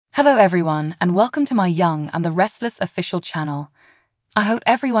Hello everyone, and welcome to my Young and the Restless official channel. I hope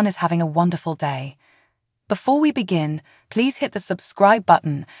everyone is having a wonderful day. Before we begin, please hit the subscribe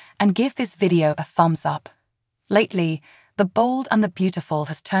button and give this video a thumbs up. Lately, the bold and the beautiful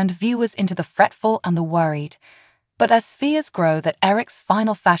has turned viewers into the fretful and the worried. But as fears grow that Eric's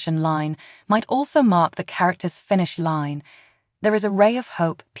final fashion line might also mark the character's finish line, there is a ray of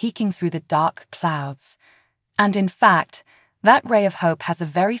hope peeking through the dark clouds. And in fact, that ray of hope has a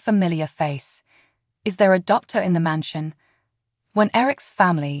very familiar face. Is there a doctor in the mansion? When Eric's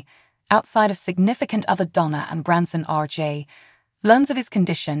family, outside of significant other Donna and grandson RJ, learns of his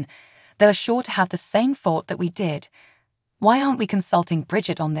condition, they are sure to have the same thought that we did. Why aren't we consulting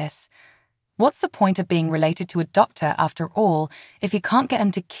Bridget on this? What's the point of being related to a doctor after all if you can't get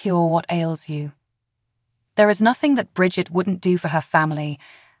him to cure what ails you? There is nothing that Bridget wouldn't do for her family,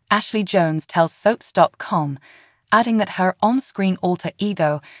 Ashley Jones tells Soaps.com, adding that her on-screen alter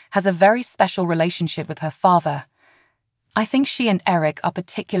ego has a very special relationship with her father. I think she and Eric are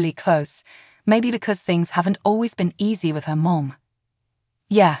particularly close, maybe because things haven't always been easy with her mom.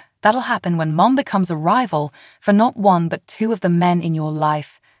 Yeah, that'll happen when mom becomes a rival for not one but two of the men in your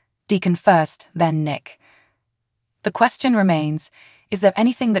life. Deacon first, then Nick. The question remains, is there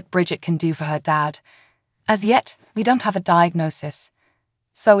anything that Bridget can do for her dad? As yet, we don't have a diagnosis.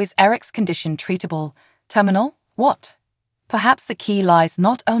 So is Eric's condition treatable, terminal? What? Perhaps the key lies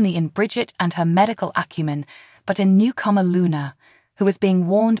not only in Bridget and her medical acumen, but in newcomer Luna, who is being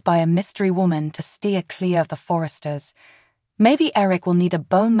warned by a mystery woman to steer clear of the Foresters. Maybe Eric will need a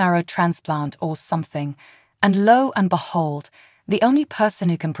bone marrow transplant or something, and lo and behold, the only person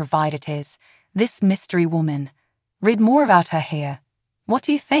who can provide it is this mystery woman. Read more about her here. What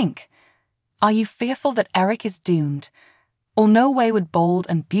do you think? Are you fearful that Eric is doomed? Or no way would bold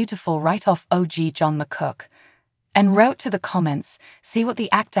and beautiful write off OG John McCook? En route to the comments, see what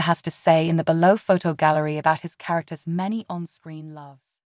the actor has to say in the below photo gallery about his character's many on-screen loves.